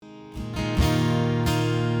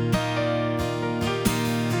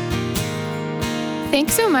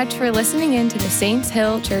Thanks so much for listening in to the Saints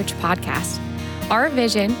Hill Church podcast. Our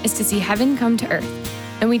vision is to see heaven come to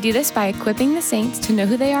earth, and we do this by equipping the saints to know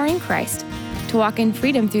who they are in Christ, to walk in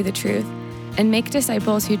freedom through the truth, and make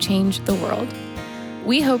disciples who change the world.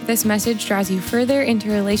 We hope this message draws you further into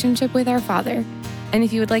relationship with our Father, and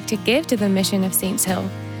if you would like to give to the mission of Saints Hill,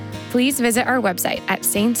 please visit our website at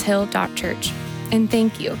saintshill.church. And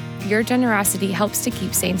thank you. Your generosity helps to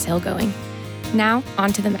keep Saints Hill going. Now,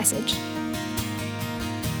 on to the message.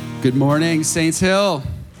 Good morning, Saints Hill.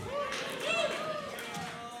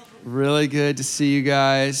 Really good to see you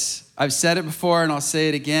guys. I've said it before and I'll say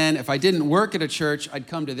it again. If I didn't work at a church, I'd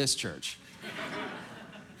come to this church.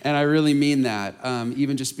 And I really mean that.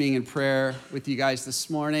 Even just being in prayer with you guys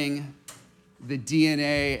this morning, the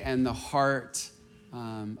DNA and the heart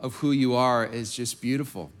of who you are is just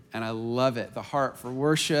beautiful. And I love it. The heart for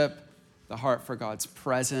worship, the heart for God's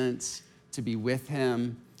presence, to be with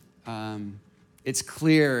him. It's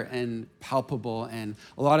clear and palpable, and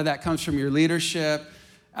a lot of that comes from your leadership.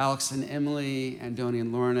 Alex and Emily, and Donnie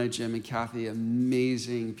and Lorna, Jim and Kathy,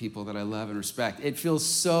 amazing people that I love and respect. It feels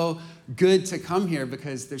so good to come here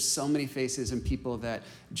because there's so many faces and people that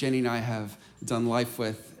Jenny and I have done life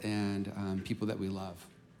with, and people that we love.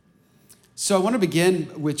 So I want to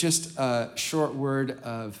begin with just a short word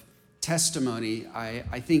of testimony.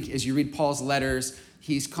 I think as you read Paul's letters,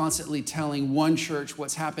 he's constantly telling one church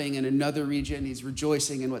what's happening in another region. He's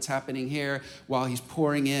rejoicing in what's happening here while he's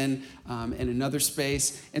pouring in another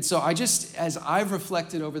space. And so as I've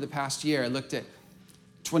reflected over the past year, I looked at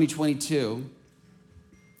 2022.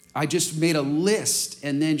 I just made a list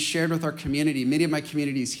and then shared with our community. Many of my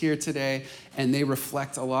communities here today, and they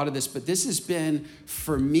reflect a lot of this. But this has been,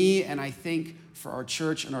 for me, and I think for our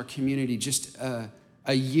church and our community, just a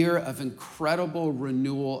year of incredible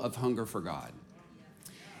renewal of hunger for God.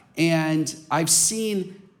 And I've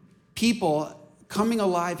seen people coming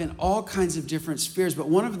alive in all kinds of different spheres, but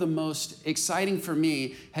one of the most exciting for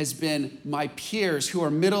me has been my peers who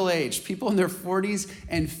are middle-aged, people in their 40s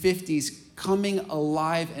and 50s coming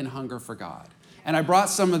alive in hunger for God. And I brought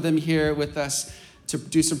some of them here with us to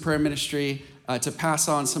do some prayer ministry, to pass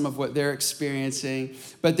on some of what they're experiencing.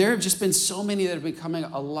 But there have just been so many that have been coming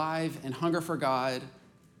alive in hunger for God,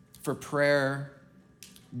 for prayer,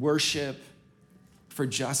 worship, for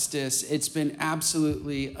justice. It's been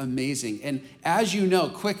absolutely amazing. And as you know,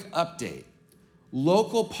 quick update,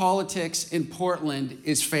 local politics in Portland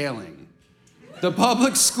is failing. The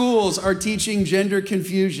public schools are teaching gender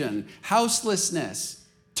confusion, houselessness,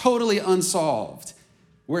 totally unsolved.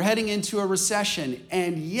 We're heading into a recession,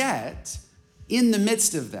 and yet, in the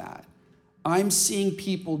midst of that, I'm seeing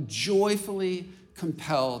people joyfully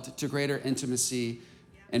compelled to greater intimacy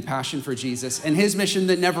and passion for Jesus and his mission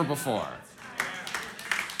than never before.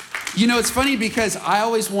 You know, it's funny because I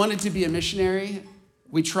always wanted to be a missionary.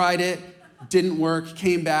 We tried it, didn't work,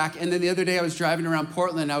 came back. And then the other day I was driving around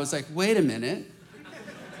Portland and I was like, wait a minute.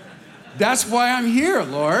 That's why I'm here,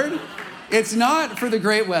 Lord. It's not for the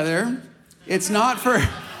great weather. It's not for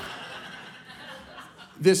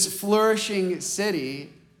this flourishing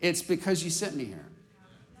city. It's because you sent me here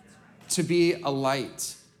to be a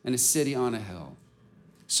light in a city on a hill.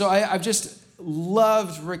 So I've just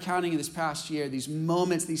loved recounting this past year, these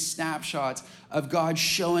moments, these snapshots of God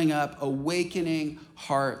showing up, awakening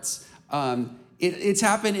hearts. It's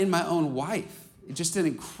happened in my own wife. It's just an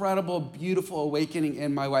incredible, beautiful awakening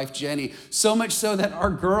in my wife, Jenny. So much so that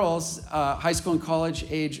our girls, high school and college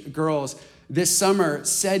age girls, this summer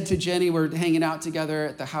said to Jenny, we're hanging out together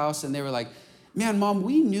at the house, and they were like, man, Mom,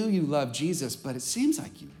 we knew you loved Jesus, but it seems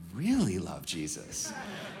like you really love Jesus.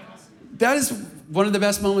 That is one of the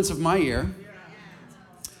best moments of my year.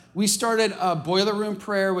 We started a boiler room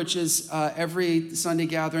prayer, which is every Sunday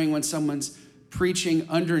gathering when someone's preaching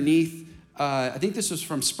underneath. I think this was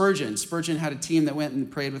from Spurgeon. Spurgeon had a team that went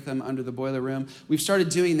and prayed with them under the boiler room. We've started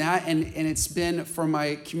doing that, and it's been, for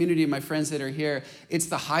my community and my friends that are here, it's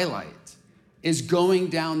the highlight, is going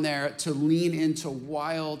down there to lean into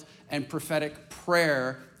wild and prophetic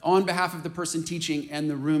prayer on behalf of the person teaching and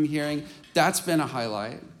the room hearing. That's been a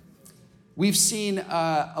highlight. We've seen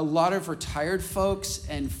a lot of retired folks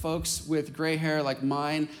and folks with gray hair like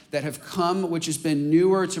mine that have come, which has been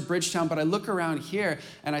newer to Bridgetown. But I look around here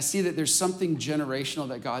and I see that there's something generational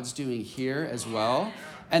that God's doing here as well.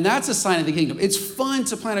 And that's a sign of the kingdom. It's fun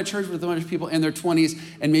to plant a church with a bunch of people in their 20s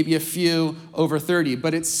and maybe a few over 30.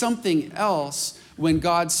 But it's something else when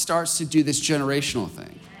God starts to do this generational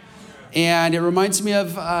thing. And it reminds me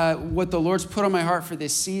of what the Lord's put on my heart for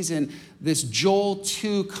this season, this Joel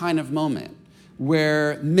 2 kind of moment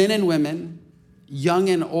where men and women, young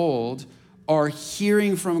and old, are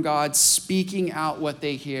hearing from God, speaking out what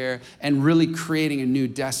they hear, and really creating a new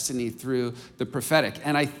destiny through the prophetic.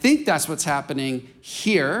 And I think that's what's happening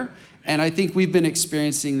here, and I think we've been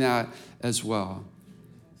experiencing that as well.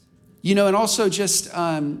 And also just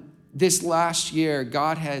this last year,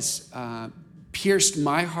 God has pierced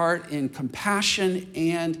my heart in compassion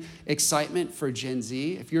and excitement for Gen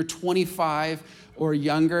Z. If you're 25 or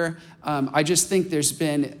younger, I just think there's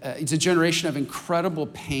been, it's a generation of incredible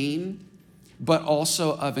pain, but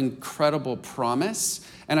also of incredible promise.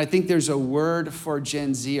 And I think there's a word for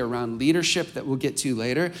Gen Z around leadership that we'll get to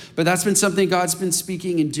later. But that's been something God's been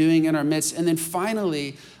speaking and doing in our midst. And then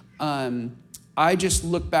finally, I just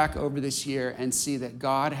look back over this year and see that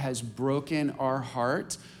God has broken our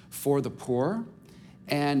heart for the poor,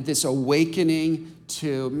 and this awakening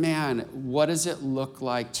to, man, what does it look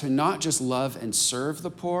like to not just love and serve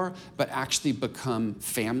the poor, but actually become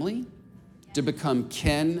family, to become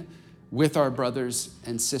kin with our brothers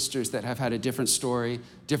and sisters that have had a different story,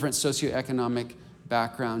 different socioeconomic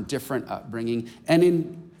background, different upbringing.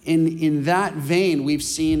 And in that vein, we've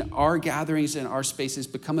seen our gatherings and our spaces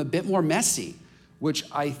become a bit more messy, which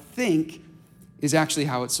I think is actually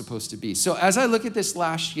how it's supposed to be. So as I look at this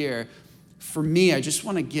last year, for me, I just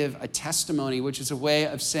want to give a testimony, which is a way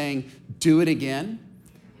of saying, do it again.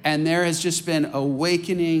 And there has just been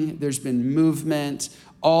awakening, there's been movement,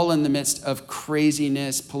 all in the midst of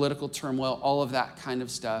craziness, political turmoil, all of that kind of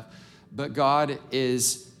stuff. But God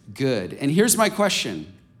is good. And here's my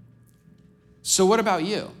question. So what about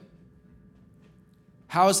you?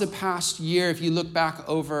 How has the past year, if you look back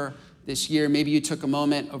over this year, maybe you took a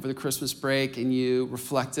moment over the Christmas break and you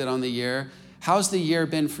reflected on the year, how's the year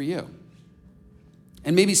been for you?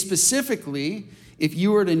 And maybe specifically, if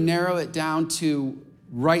you were to narrow it down to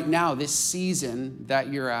right now, this season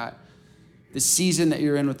that you're at, the season that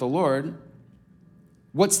you're in with the Lord,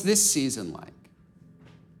 what's this season like?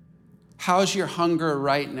 How's your hunger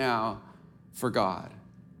right now for God,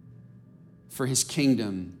 for his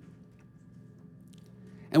kingdom?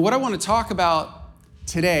 And what I want to talk about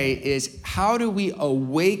today is how do we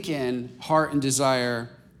awaken heart and desire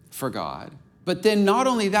for God? But then not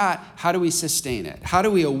only that, how do we sustain it? How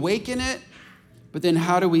do we awaken it? But then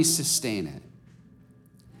how do we sustain it?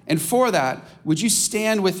 And for that, would you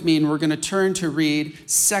stand with me, and we're going to turn to read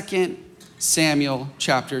 2 Samuel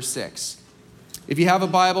chapter 6. If you have a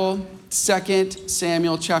Bible, 2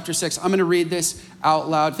 Samuel chapter 6. I'm going to read this out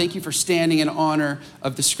loud. Thank you for standing in honor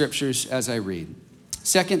of the scriptures as I read.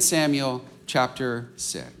 2 Samuel chapter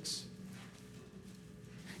 6.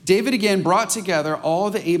 David again brought together all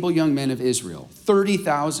the able young men of Israel,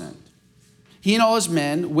 30,000. He and all his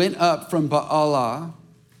men went up from Baalah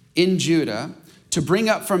in Judah to bring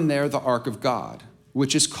up from there the ark of God,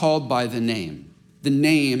 which is called by the name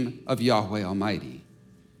of Yahweh Almighty,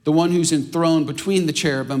 the one who's enthroned between the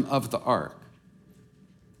cherubim of the ark.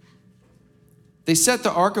 They set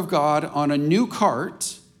the ark of God on a new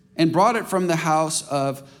cart and brought it from the house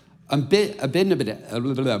of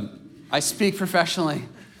Abinadab. I speak professionally,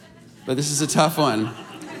 but this is a tough one.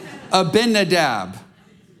 Abinadab.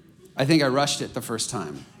 I think I rushed it the first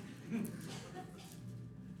time.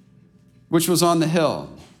 Which was on the hill.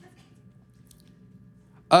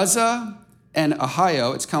 Uzzah and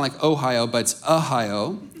Ahio, it's kind of like Ohio, but it's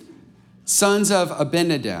Ahio, sons of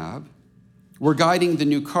Abinadab, were guiding the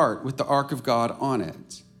new cart with the ark of God on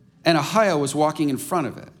it. And Ahio was walking in front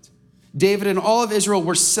of it. David and all of Israel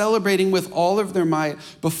were celebrating with all of their might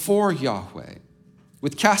before Yahweh,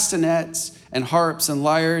 with castanets and harps and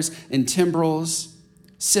lyres and timbrels,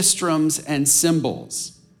 sistrums and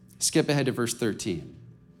cymbals. Skip ahead to verse 13.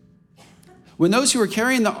 When those who were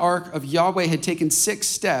carrying the ark of Yahweh had taken 6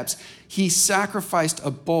 steps, he sacrificed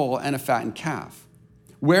a bull and a fattened calf.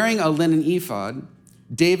 Wearing a linen ephod,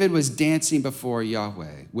 David was dancing before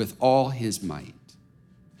Yahweh with all his might,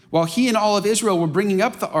 while he and all of Israel were bringing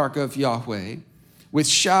up the ark of Yahweh with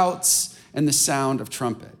shouts and the sound of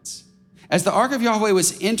trumpets. As the ark of Yahweh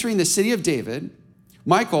was entering the city of David,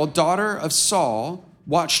 Michal, daughter of Saul,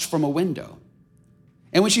 watched from a window.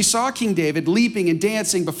 And when she saw King David leaping and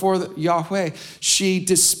dancing before Yahweh, she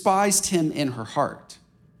despised him in her heart.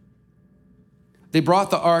 They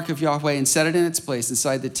brought the ark of Yahweh and set it in its place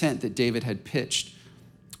inside the tent that David had pitched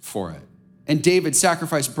for it. And David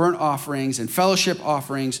sacrificed burnt offerings and fellowship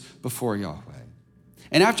offerings before Yahweh.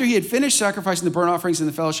 And after he had finished sacrificing the burnt offerings and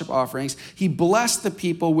the fellowship offerings, he blessed the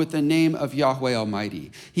people with the name of Yahweh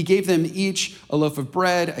Almighty. He gave them each a loaf of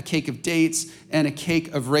bread, a cake of dates, and a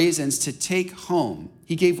cake of raisins to take home.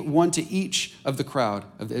 He gave one to each of the crowd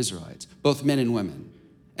of the Israelites, both men and women.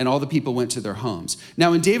 And all the people went to their homes.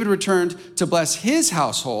 Now, when David returned to bless his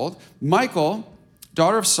household, Michal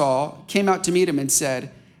daughter of Saul, came out to meet him and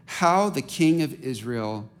said, "How the king of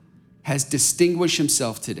Israel has distinguished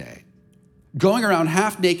himself today, going around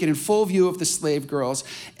half naked in full view of the slave girls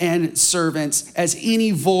and servants as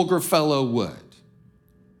any vulgar fellow would."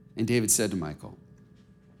 And David said to Michal,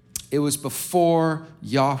 "It was before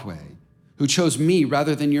Yahweh who chose me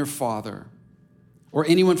rather than your father or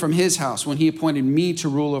anyone from his house when he appointed me to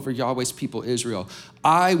rule over Yahweh's people Israel.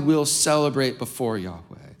 I will celebrate before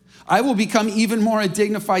Yahweh. I will become even more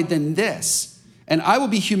dignified than this, and I will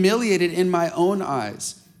be humiliated in my own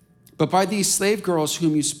eyes. But by these slave girls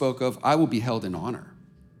whom you spoke of, I will be held in honor."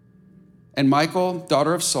 And Michal,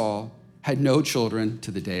 daughter of Saul, had no children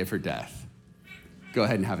to the day of her death. Go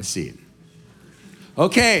ahead and have a seat.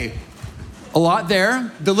 Okay, a lot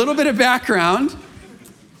there. The little bit of background.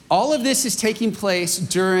 All of this is taking place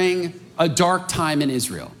during a dark time in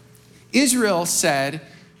Israel. Israel said,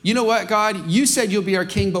 "You know what, God? You said you'll be our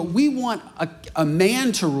king, but we want a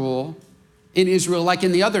man to rule in Israel like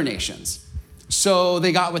in the other nations." So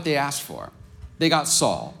they got what they asked for. They got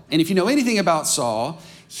Saul. And if you know anything about Saul,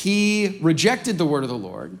 he rejected the word of the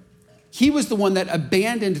Lord. He was the one that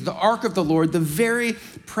abandoned the ark of the Lord, the very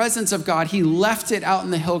presence of God. He left it out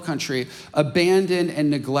in the hill country, abandoned and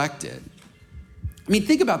neglected. I mean,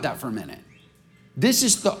 think about that for a minute. This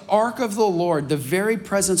is the ark of the Lord, the very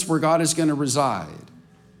presence where God is going to reside.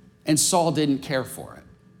 And Saul didn't care for it.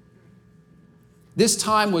 This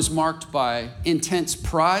time was marked by intense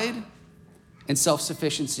pride and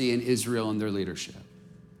self-sufficiency in Israel and their leadership.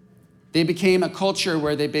 They became a culture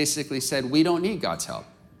where they basically said, "We don't need God's help.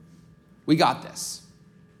 We got this."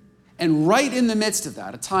 And right in the midst of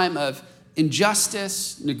that, a time of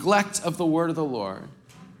injustice, neglect of the word of the Lord,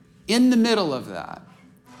 in the middle of that,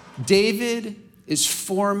 David is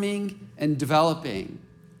forming and developing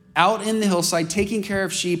out in the hillside, taking care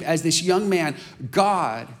of sheep as this young man.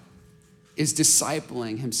 God is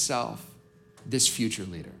discipling himself, this future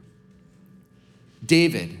leader.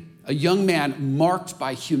 David, a young man marked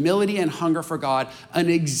by humility and hunger for God, an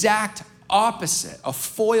exact opposite, a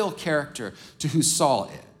foil character to who Saul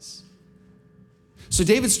is. So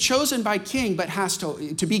David's chosen by king, but has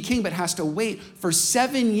to be king, but has to wait for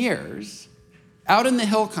 7 years out in the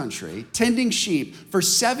hill country, tending sheep. For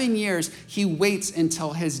 7 years, he waits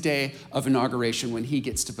until his day of inauguration when he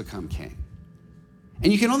gets to become king.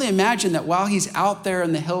 And you can only imagine that while he's out there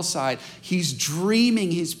in the hillside, he's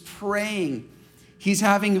dreaming, he's praying, he's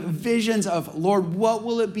having visions of, "Lord, what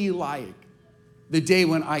will it be like the day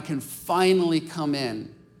when I can finally come in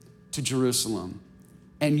to Jerusalem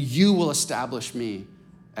and you will establish me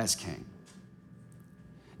as king?"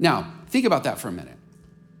 Now, think about that for a minute.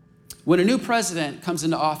 When a new president comes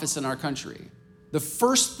into office in our country, the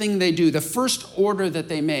first thing they do, the first order that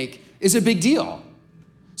they make is a big deal.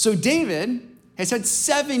 So David has had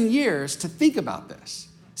 7 years to think about this,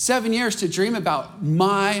 7 years to dream about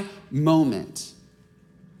my moment,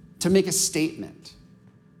 to make a statement,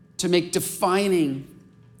 to make defining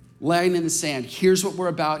line in the sand. Here's what we're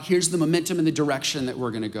about. Here's the momentum and the direction that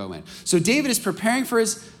we're going to go in. So David is preparing for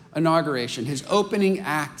his inauguration, his opening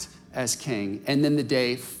act as king, and then the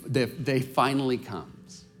day finally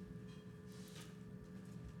comes.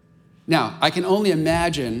 Now, I can only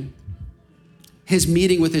imagine his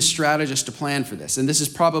meeting with his strategist to plan for this, and this is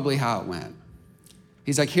probably how it went.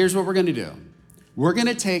 He's like, "Here's what we're going to do. We're going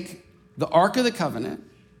to take the Ark of the Covenant,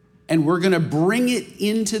 and we're going to bring it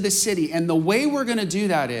into the city. And the way we're going to do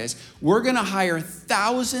that is we're going to hire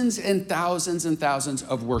thousands and thousands and thousands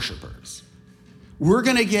of worshipers. We're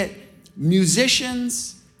going to get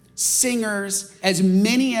musicians, singers, as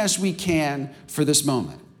many as we can for this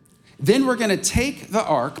moment. Then we're going to take the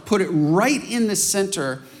ark, put it right in the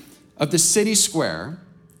center of the city square.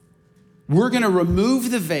 We're going to remove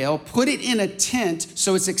the veil, put it in a tent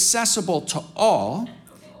so it's accessible to all.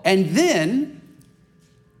 And then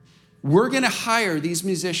we're going to hire these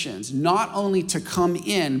musicians not only to come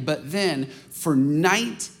in, but then for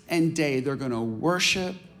night and day, they're going to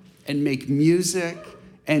worship and make music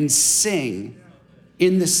and sing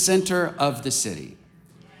in the center of the city.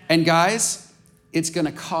 And guys, it's going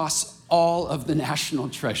to cost all of the national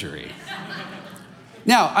treasury."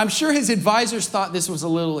 Now, I'm sure his advisors thought this was a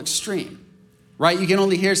little extreme, right? You can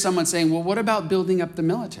only hear someone saying, "Well, what about building up the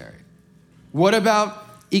military? What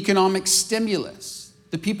about economic stimulus?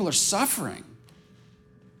 The people are suffering."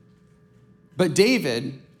 But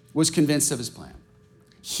David was convinced of his plan.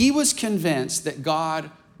 He was convinced that God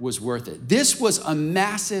was worth it. This was a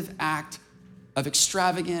massive act of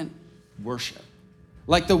extravagant worship.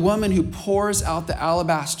 Like the woman who pours out the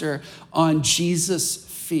alabaster on Jesus'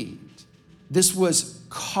 feet. This was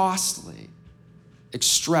costly,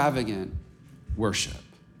 extravagant worship.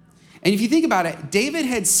 And if you think about it, David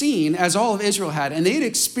had seen, as all of Israel had, and they had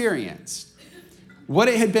experienced what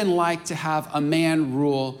it had been like to have a man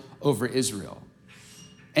rule over Israel.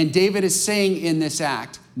 And David is saying in this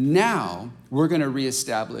act, now we're going to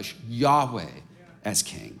reestablish Yahweh as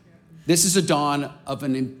king. This is a dawn of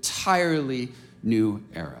an entirely new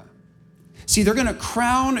era. See, they're going to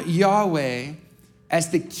crown Yahweh as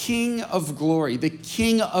the King of glory, the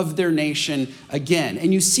King of their nation again.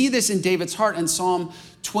 And you see this in David's heart in Psalm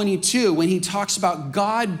 22 when he talks about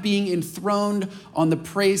God being enthroned on the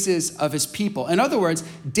praises of his people. In other words,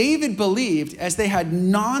 David believed as they had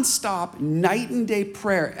nonstop night and day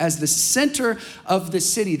prayer as the center of the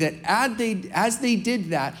city, that as they did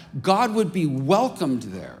that, God would be welcomed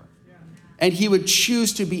there and he would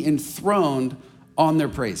choose to be enthroned on their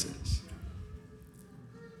praises.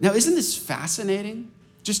 Now, isn't this fascinating?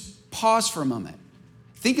 Just pause for a moment.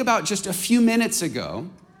 Think about just a few minutes ago,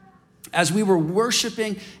 as we were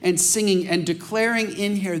worshiping and singing and declaring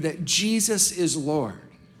in here that Jesus is Lord.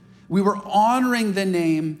 We were honoring the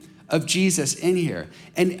name of Jesus in here.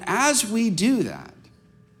 And as we do that,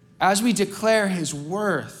 as we declare his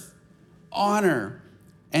worth, honor,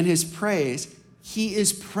 and his praise, he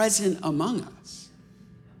is present among us.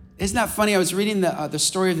 Isn't that funny? I was reading the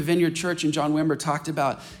story of the Vineyard Church, and John Wimber talked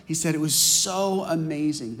about, he said it was so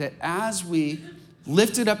amazing that as we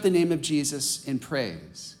lifted up the name of Jesus in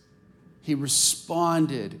praise, he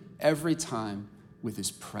responded every time with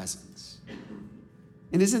his presence.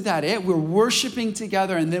 And isn't that it? We're worshiping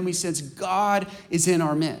together, and then we sense God is in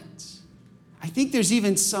our midst. I think there's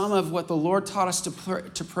even some of what the Lord taught us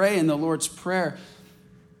to pray in the Lord's Prayer.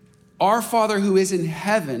 Our Father who is in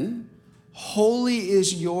heaven, holy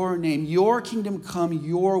is your name. Your kingdom come,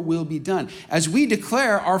 your will be done. As we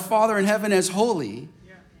declare our Father in heaven as holy,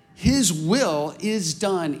 his will is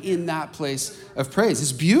done in that place of praise.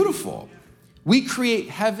 It's beautiful. We create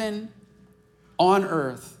heaven on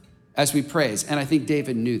earth as we praise. And I think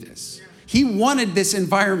David knew this. He wanted this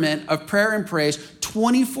environment of prayer and praise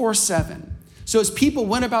 24/7. So as people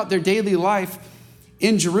went about their daily life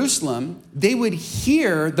in Jerusalem, they would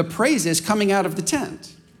hear the praises coming out of the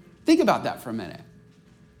tent. Think about that for a minute.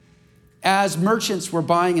 As merchants were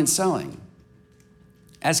buying and selling,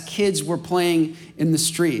 as kids were playing in the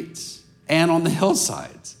streets and on the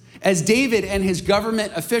hillsides, as David and his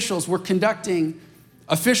government officials were conducting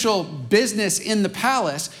official business in the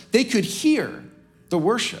palace, they could hear the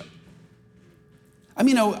worship. I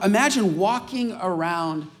mean, imagine walking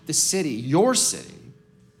around the city, your city,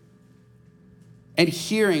 and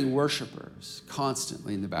hearing worshipers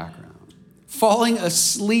constantly in the background, falling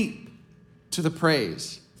asleep to the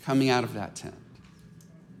praise coming out of that tent.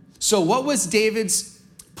 So what was David's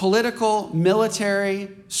political, military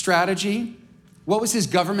strategy? What was his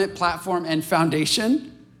government platform and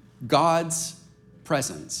foundation? God's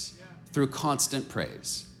presence through constant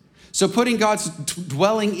praise. So putting God's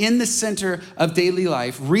dwelling in the center of daily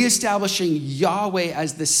life, reestablishing Yahweh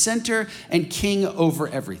as the center and king over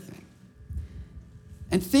everything.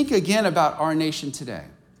 And think again about our nation today.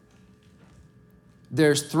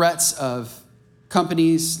 There's threats of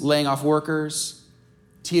companies laying off workers,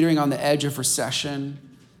 teetering on the edge of recession.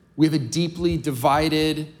 We have a deeply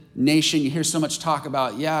divided nation. You hear so much talk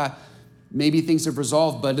about, maybe things have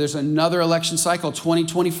resolved, but there's another election cycle.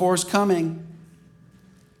 2024 is coming.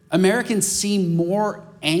 Americans seem more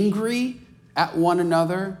angry at one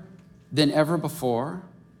another than ever before.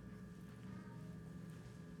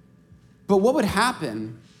 But what would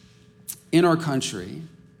happen in our country,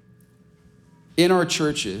 in our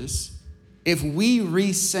churches, if we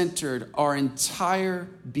recentered our entire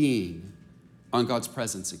being on God's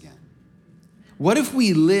presence again? What if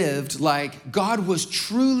we lived like God was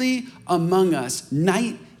truly among us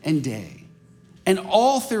night and day? And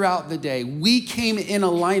all throughout the day, we came in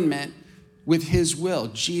alignment with his will.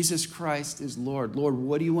 Jesus Christ is Lord. Lord,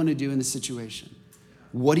 what do you want to do in this situation?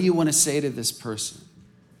 What do you want to say to this person?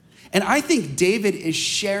 And I think David is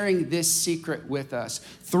sharing this secret with us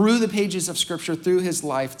through the pages of Scripture, through his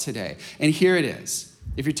life today. And here it is.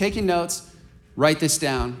 If you're taking notes, write this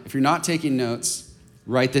down. If you're not taking notes,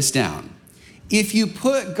 write this down. If you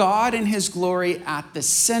put God and his glory at the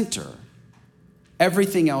center,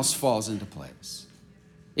 everything else falls into place.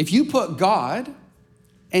 If you put God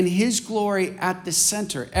and his glory at the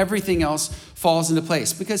center, everything else falls into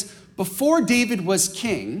place. Because before David was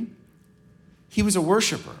king, he was a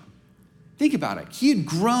worshiper. Think about it. He had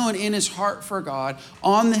grown in his heart for God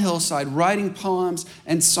on the hillside, writing poems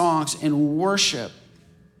and songs and worship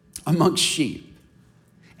amongst sheep.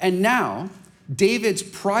 And now, David's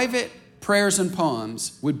private prayers and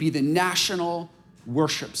poems would be the national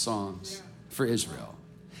worship songs for Israel.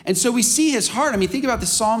 And so we see his heart. I mean, think about the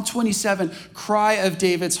Psalm 27 cry of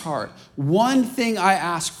David's heart. One thing I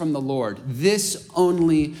ask from the Lord, this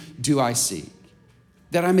only do I seek,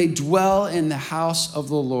 that I may dwell in the house of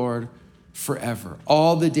the Lord forever,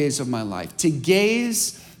 all the days of my life, to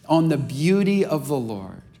gaze on the beauty of the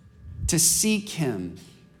Lord, to seek him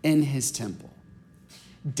in his temple.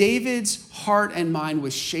 David's heart and mind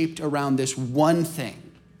was shaped around this one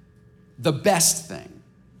thing, the best thing,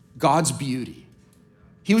 God's beauty.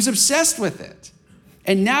 He was obsessed with it.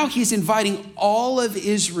 And now he's inviting all of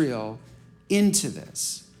Israel into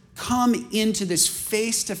this. Come into this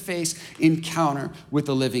face-to-face encounter with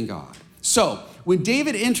the living God. So when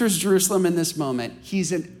David enters Jerusalem in this moment,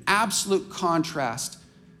 he's an absolute contrast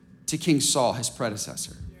to King Saul, his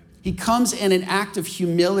predecessor. He comes in an act of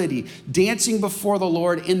humility, dancing before the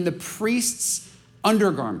Lord in the priest's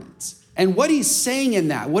undergarments. And what he's saying in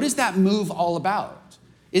that, what is that move all about?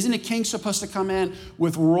 Isn't a king supposed to come in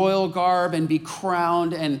with royal garb and be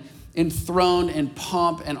crowned and enthroned and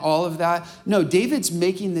pomp and all of that? No, David's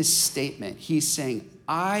making this statement. He's saying,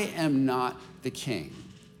 I am not the king.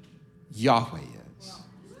 Yahweh is.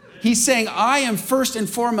 He's saying, I am first and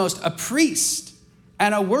foremost a priest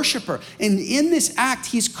and a worshiper. And in this act,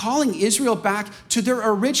 he's calling Israel back to their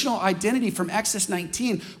original identity from Exodus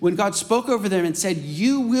 19, when God spoke over them and said,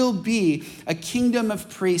 you will be a kingdom of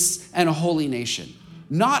priests and a holy nation.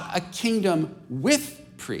 Not a kingdom with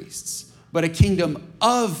priests, but a kingdom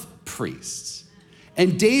of priests.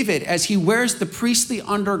 And David, as he wears the priestly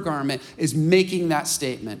undergarment, is making that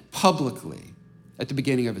statement publicly at the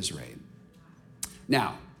beginning of his reign.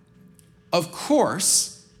 Now, of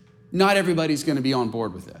course, not everybody's going to be on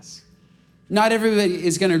board with this. Not everybody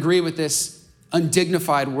is going to agree with this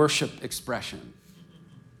undignified worship expression.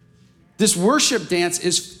 This worship dance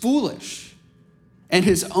is foolish. And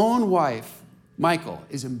his own wife, Michal,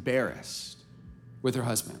 is embarrassed with her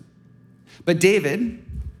husband. But David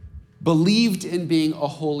believed in being a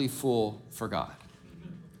holy fool for God.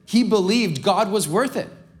 He believed God was worth it.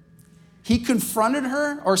 He confronted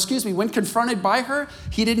her, when confronted by her,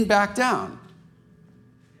 he didn't back down.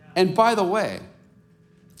 And by the way,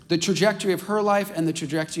 the trajectory of her life and the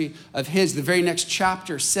trajectory of his, the very next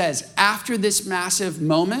chapter says, after this massive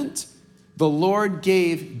moment, the Lord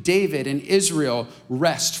gave David and Israel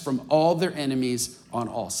rest from all their enemies on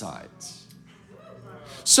all sides.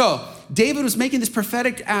 So David was making this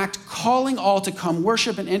prophetic act, calling all to come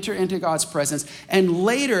worship and enter into God's presence. And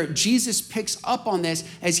later, Jesus picks up on this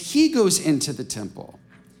as he goes into the temple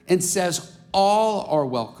and says, all are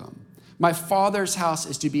welcome. My Father's house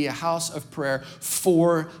is to be a house of prayer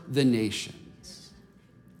for the nations.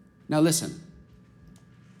 Now listen,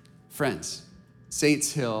 friends,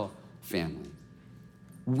 Saints Hill family.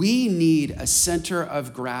 We need a center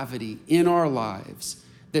of gravity in our lives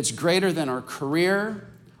that's greater than our career,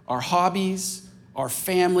 our hobbies, our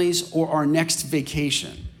families, or our next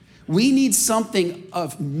vacation. We need something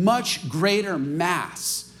of much greater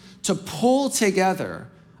mass to pull together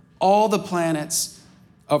all the planets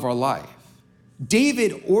of our life.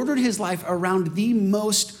 David ordered his life around the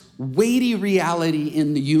most weighty reality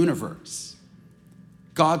in the universe,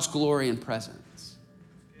 God's glory and presence.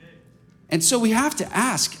 And so we have to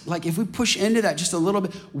ask, if we push into that just a little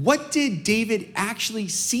bit, what did David actually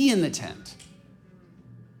see in the tent?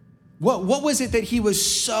 What was it that he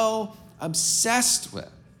was so obsessed with?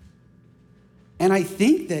 And I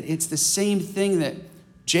think that it's the same thing that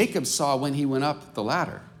Jacob saw when he went up the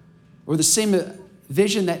ladder, or the same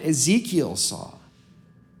vision that Ezekiel saw,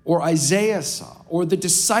 or Isaiah saw, or the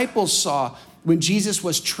disciples saw when Jesus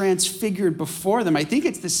was transfigured before them. I think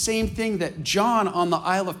it's the same thing that John on the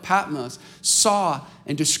Isle of Patmos saw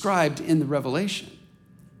and described in the Revelation.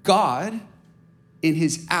 God in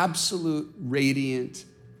his absolute radiant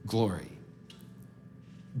glory.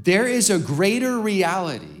 There is a greater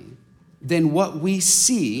reality than what we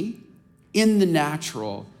see in the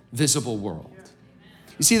natural, visible world.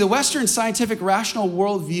 You see, the Western scientific rational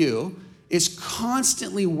worldview is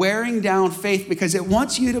constantly wearing down faith because it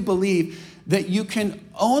wants you to believe that you can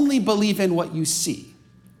only believe in what you see.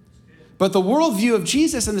 But the worldview of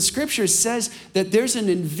Jesus in the scriptures says that there's an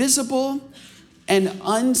invisible and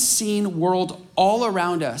unseen world all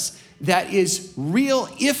around us that is real,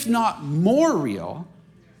 if not more real,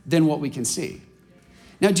 than what we can see.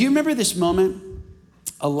 Now, do you remember this moment?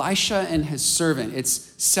 Elisha and his servant.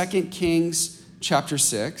 It's 2 Kings chapter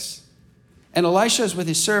 6. And Elisha is with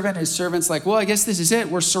his servant. His servant's like, well, I guess this is it.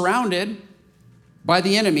 We're surrounded by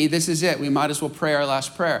the enemy. This is it. We might as well pray our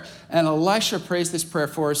last prayer. And Elisha prays this prayer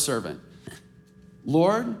for his servant.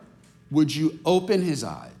 Lord, would you open his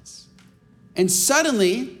eyes? And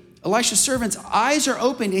suddenly, Elisha's servant's eyes are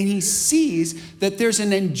opened and he sees that there's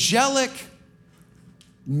an angelic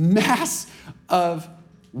mass of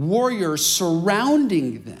warriors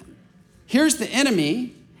surrounding them. Here's the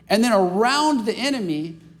enemy, and then around the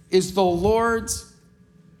enemy is the Lord's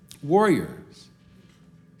warriors.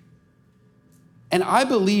 And I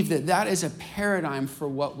believe that that is a paradigm for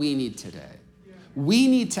what we need today. We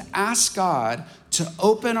need to ask God to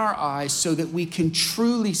open our eyes so that we can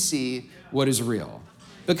truly see what is real.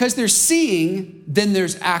 Because there's seeing, then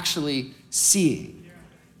there's actually seeing.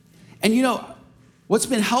 And you know, what's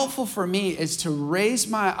been helpful for me is to raise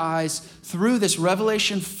my eyes through this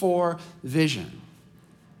Revelation 4 vision.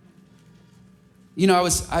 You know, I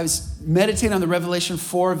was meditating on the Revelation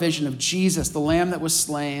 4 vision of Jesus, the Lamb that was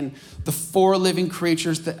slain, the 4 living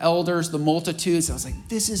creatures, the elders, the multitudes. I was like,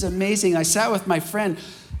 this is amazing. And I sat with my friend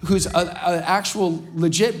who's an actual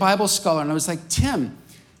legit Bible scholar, and I was like, Tim,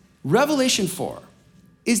 Revelation 4,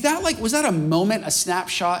 was that a moment, a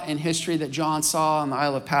snapshot in history that John saw on the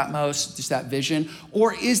Isle of Patmos, just that vision?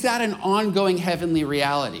 Or is that an ongoing heavenly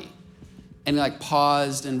reality? And he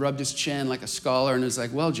paused and rubbed his chin like a scholar and was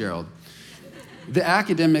like, well, Gerald, the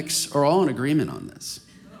academics are all in agreement on this.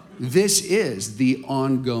 This is the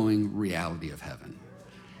ongoing reality of heaven.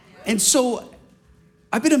 And so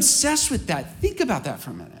I've been obsessed with that. Think about that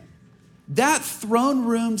for a minute. That throne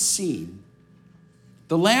room scene,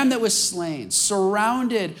 the Lamb that was slain,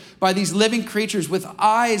 surrounded by these living creatures with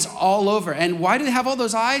eyes all over. And why do they have all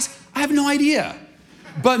those eyes? I have no idea.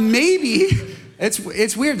 But maybe,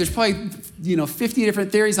 it's weird. There's probably 50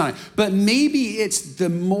 different theories on it. But maybe it's the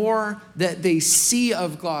more that they see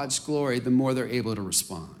of God's glory, the more they're able to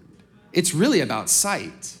respond. It's really about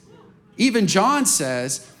sight. Even John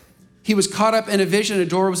says he was caught up in a vision, a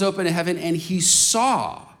door was opened in heaven, and he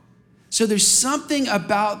saw. So there's something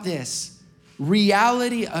about this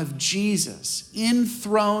reality of Jesus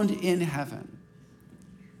enthroned in heaven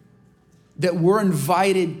that we're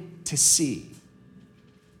invited to see.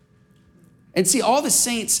 And see, all the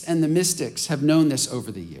saints and the mystics have known this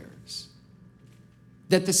over the years,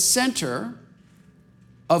 that the center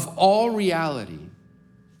of all reality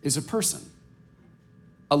is a person,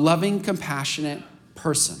 a loving, compassionate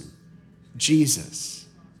person, Jesus.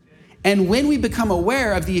 And when we become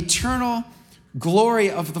aware of the eternal glory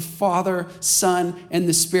of the Father, Son, and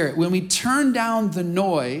the Spirit, when we turn down the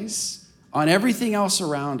noise on everything else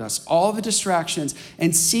around us, all the distractions,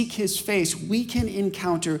 and seek his face, we can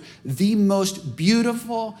encounter the most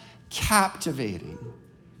beautiful, captivating,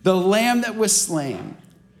 the Lamb that was slain,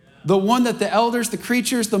 the one that the elders, the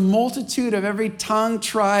creatures, the multitude of every tongue,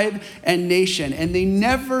 tribe, and nation, and they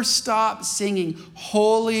never stop singing,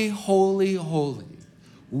 holy, holy, holy,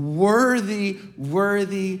 worthy,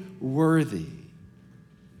 worthy, worthy.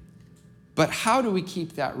 But how do we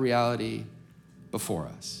keep that reality before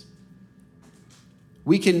us?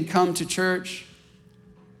 We can come to church,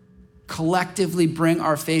 collectively bring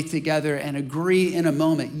our faith together and agree in a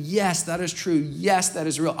moment, yes, that is true. Yes, that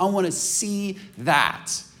is real. I want to see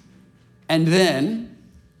that. And then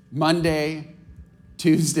Monday,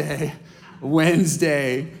 Tuesday,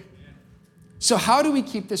 Wednesday. So how do we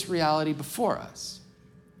keep this reality before us?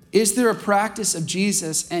 Is there a practice of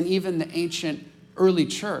Jesus and even the ancient early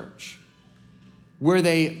church where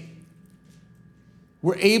they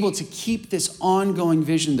were able to keep this ongoing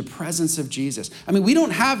vision, the presence of Jesus? I mean, we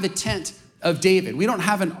don't have the tent of David. We don't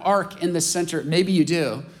have an ark in the center. Maybe you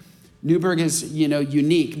do. Newburgh is,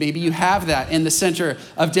 unique. Maybe you have that in the center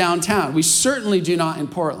of downtown. We certainly do not in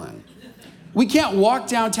Portland. We can't walk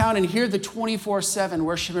downtown and hear the 24/7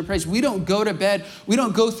 worship and praise. We don't go to bed. We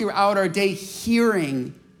don't go throughout our day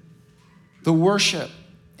hearing the worship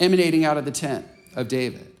emanating out of the tent of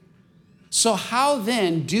David. So how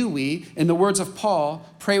then do we, in the words of Paul,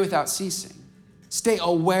 pray without ceasing? Stay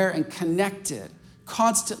aware and connected,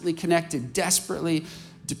 constantly connected, desperately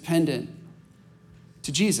dependent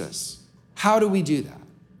to Jesus. How do we do that?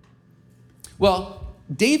 Well,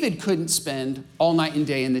 David couldn't spend all night and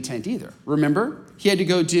day in the tent either. Remember? He had to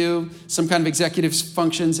go do some kind of executive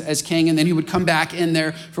functions as king, and then he would come back in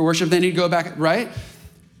there for worship. Then he'd go back, right?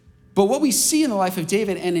 But what we see in the life of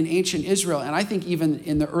David and in ancient Israel, and I think even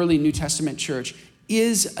in the early New Testament church,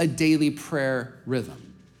 is a daily prayer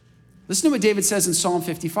rhythm. Listen to what David says in Psalm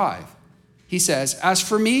 55. He says, "As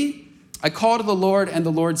for me, I call to the Lord, and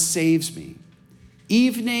the Lord saves me.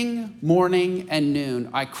 Evening, morning, and noon,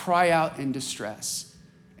 I cry out in distress,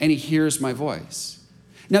 and he hears my voice."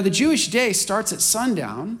 Now, the Jewish day starts at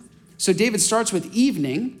sundown, so David starts with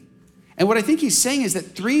evening. And what I think he's saying is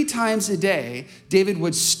that 3 times a day, David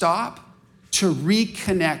would stop to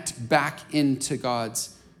reconnect back into God's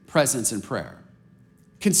presence in prayer.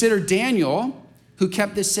 Consider Daniel, who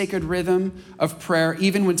kept this sacred rhythm of prayer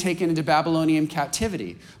even when taken into Babylonian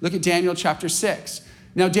captivity. Look at Daniel chapter 6.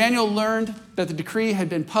 Now, Daniel learned that the decree had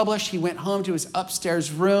been published. He went home to his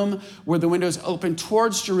upstairs room where the windows opened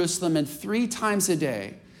towards Jerusalem, and 3 times a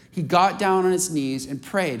day, he got down on his knees and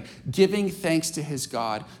prayed, giving thanks to his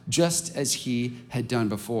God, just as he had done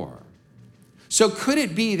before. So could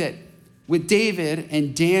it be that with David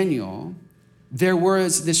and Daniel, there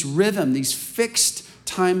was this rhythm, these fixed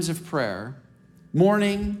times of prayer,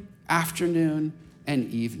 morning, afternoon,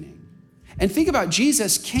 and evening? And think about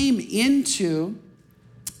Jesus came into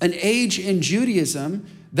an age in Judaism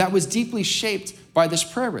that was deeply shaped by this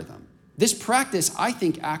prayer rhythm. This practice, I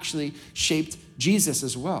think, actually shaped Jesus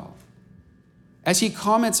as well. As he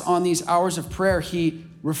comments on these hours of prayer, he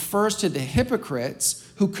refers to the hypocrites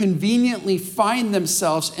who conveniently find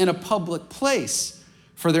themselves in a public place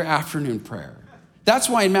for their afternoon prayer. That's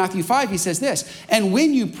why in Matthew 5, he says this, "And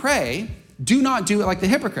when you pray, do not do it like the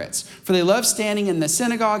hypocrites, for they love standing in the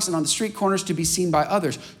synagogues and on the street corners to be seen by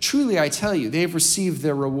others. Truly, I tell you, they have received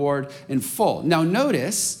their reward in full." Now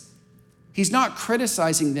notice, he's not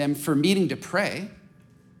criticizing them for meeting to pray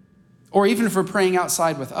or even for praying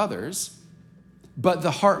outside with others, but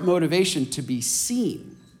the heart motivation to be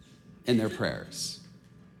seen in their prayers.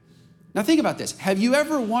 Now think about this. Have you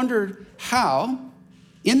ever wondered how,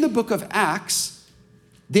 in the book of Acts,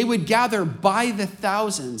 they would gather by the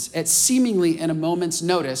thousands at seemingly in a moment's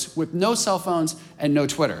notice with no cell phones and no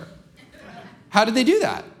Twitter? How did they do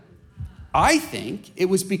that? I think it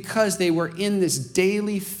was because they were in this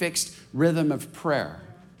daily fixed rhythm of prayer.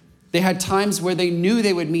 They had times where they knew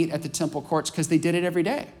they would meet at the temple courts because they did it every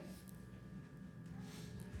day.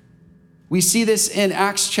 We see this in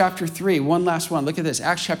Acts chapter 3. One last one. Look at this.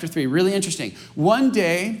 Acts chapter 3. Really interesting. One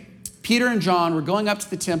day, Peter and John were going up to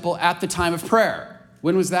the temple at the time of prayer.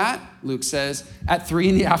 When was that? Luke says, at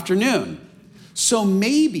 3 p.m. So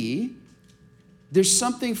maybe there's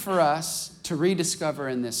something for us to rediscover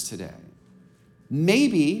in this today.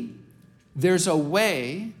 Maybe there's a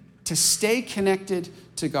way to stay connected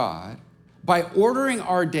to God by ordering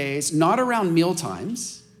our days not around meal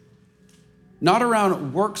times, not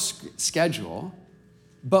around work schedule,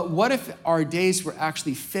 but what if our days were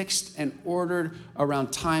actually fixed and ordered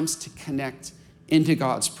around times to connect into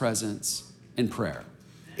God's presence in prayer?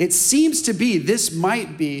 It seems to be this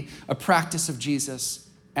might be a practice of Jesus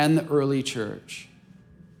and the early church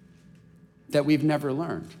that we've never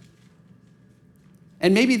learned.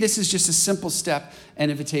 And maybe this is just a simple step and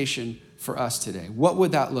invitation for us today. What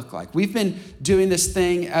would that look like? We've been doing this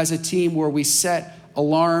thing as a team where we set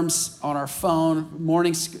alarms on our phone.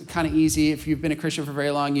 Morning's kind of easy. If you've been a Christian for very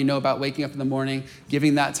long, you know about waking up in the morning,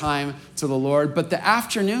 giving that time to the Lord. But the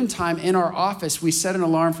afternoon time in our office, we set an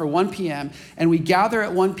alarm for 1 p.m. and we gather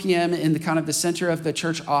at 1 p.m. in the kind of the center of the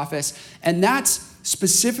church office. And that's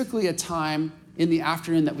specifically a time in the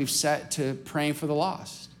afternoon that we've set to praying for the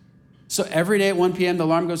lost. So every day at 1 p.m., the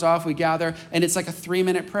alarm goes off, we gather, and it's like a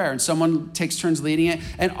 3-minute prayer, and someone takes turns leading it.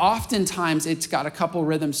 And oftentimes, it's got a couple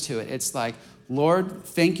rhythms to it. It's like, Lord,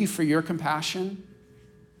 thank you for your compassion.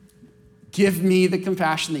 Give me the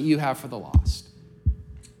compassion that you have for the lost.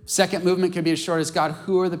 Second movement could be as short as, God,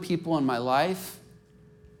 who are the people in my life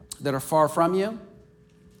that are far from you?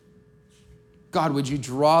 God, would you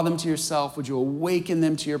draw them to yourself? Would you awaken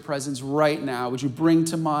them to your presence right now? Would you bring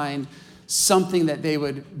to mind something that they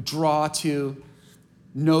would draw to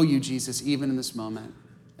know you, Jesus, even in this moment?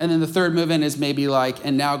 And then the third movement is maybe like,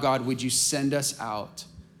 and now, God, would you send us out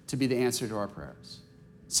to be the answer to our prayers?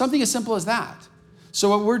 Something as simple as that. So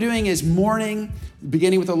what we're doing is morning,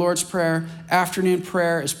 beginning with the Lord's Prayer, afternoon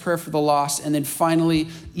prayer is prayer for the lost, and then finally,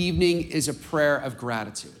 evening is a prayer of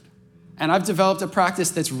gratitude. And I've developed a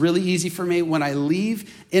practice that's really easy for me. When I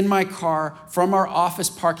leave in my car from our office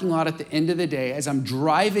parking lot at the end of the day, as I'm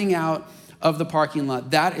driving out of the parking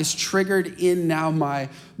lot, that is triggered in now my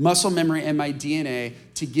muscle memory and my DNA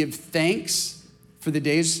to give thanks for the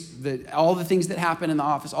days, all the things that happen in the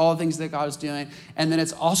office, all the things that God is doing. And then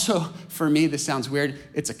it's also, for me, this sounds weird,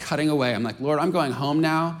 it's a cutting away. I'm like, Lord, I'm going home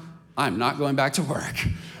now. I'm not going back to work.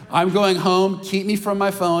 I'm going home, keep me from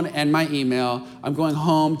my phone and my email. I'm going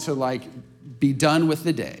home to be done with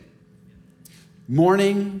the day.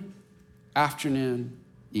 Morning, afternoon,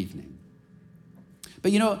 evening.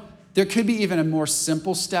 But there could be even a more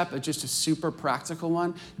simple step, just a super practical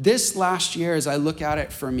one. This last year, as I look at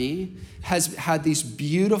it for me, has had these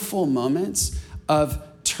beautiful moments of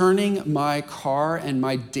turning my car and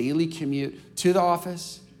my daily commute to the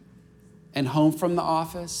office and home from the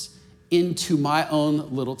office into my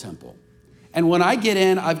own little temple. And when I get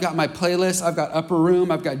in, I've got my playlist, I've got Upper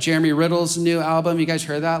Room, I've got Jeremy Riddle's new album. You guys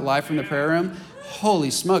heard that? Live from the Prayer Room.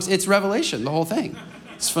 Holy smokes. It's revelation, the whole thing.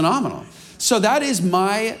 It's phenomenal. So that is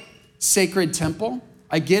my sacred temple.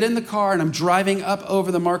 I get in the car and I'm driving up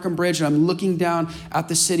over the Markham Bridge and I'm looking down at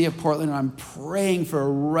the city of Portland and I'm praying for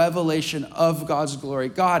a revelation of God's glory.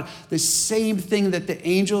 God, the same thing that the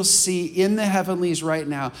angels see in the heavenlies right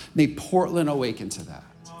now, may Portland awaken to that.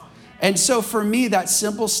 And so for me, that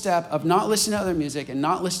simple step of not listening to other music and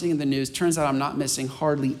not listening to the news, turns out I'm not missing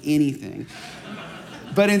hardly anything.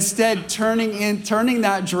 But instead, turning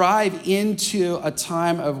that drive into a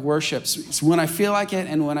time of worship, so when I feel like it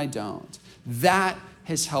and when I don't. That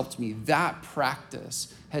has helped me. That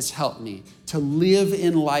practice has helped me to live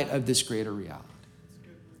in light of this greater reality.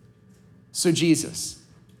 So Jesus,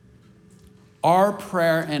 our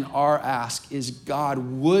prayer and our ask is, God,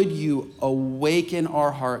 would you awaken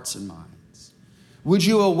our hearts and minds? Would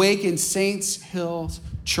you awaken Saints Hill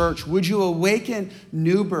Church? Would you awaken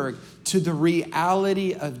Newburgh to the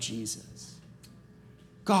reality of Jesus?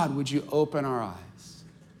 God, would you open our eyes?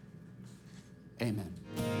 Amen.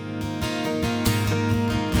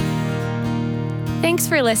 Thanks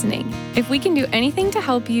for listening. If we can do anything to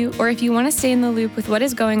help you, or if you want to stay in the loop with what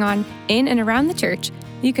is going on in and around the church,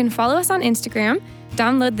 you can follow us on Instagram,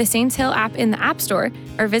 download the Saints Hill app in the App Store,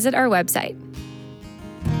 or visit our website.